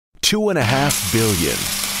2.5 billion.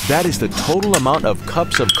 That is the total amount of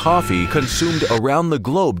cups of coffee consumed around the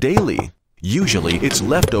globe daily. Usually, its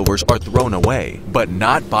leftovers are thrown away, but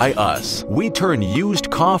not by us. We turn used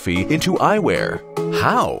coffee into eyewear.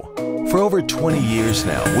 How? For over 20 years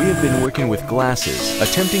now, we have been working with glasses,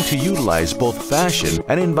 attempting to utilize both fashion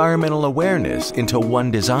and environmental awareness into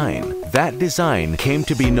one design. That design came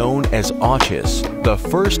to be known as Ochis, the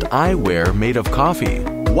first eyewear made of coffee.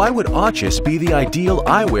 Why would Ochis be the ideal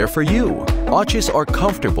eyewear for you? Ochis are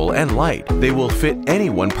comfortable and light. They will fit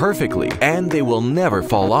anyone perfectly, and they will never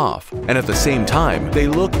fall off. And at the same time, they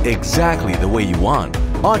look exactly the way you want.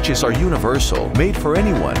 Ochis are universal, made for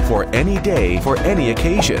anyone, for any day, for any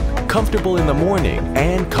occasion. Comfortable in the morning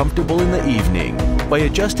and comfortable in the evening. By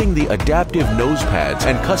adjusting the adaptive nose pads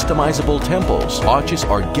and customizable temples, Ochis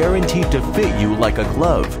are guaranteed to fit you like a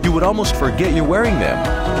glove. You would almost forget you're wearing them.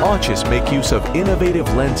 Ochis make use of innovative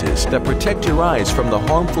lenses that protect your eyes from the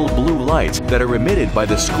harmful blue lights that are emitted by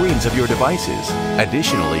the screens of your devices.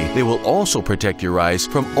 Additionally, they will also protect your eyes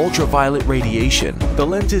from ultraviolet radiation. The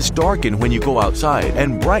lenses darken when you go outside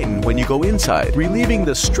and brighten when you go inside, relieving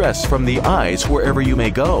the stress from the eyes wherever you may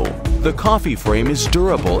go. The coffee frame is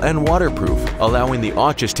durable and waterproof, allowing the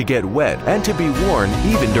Ochis to get wet and to be worn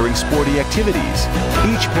even during sporty activities.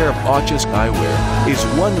 Each pair of Ochis eyewear is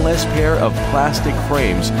one less pair of plastic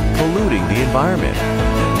frames polluting the environment.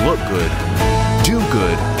 Look good, do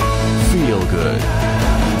good, feel good.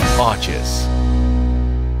 Ochis.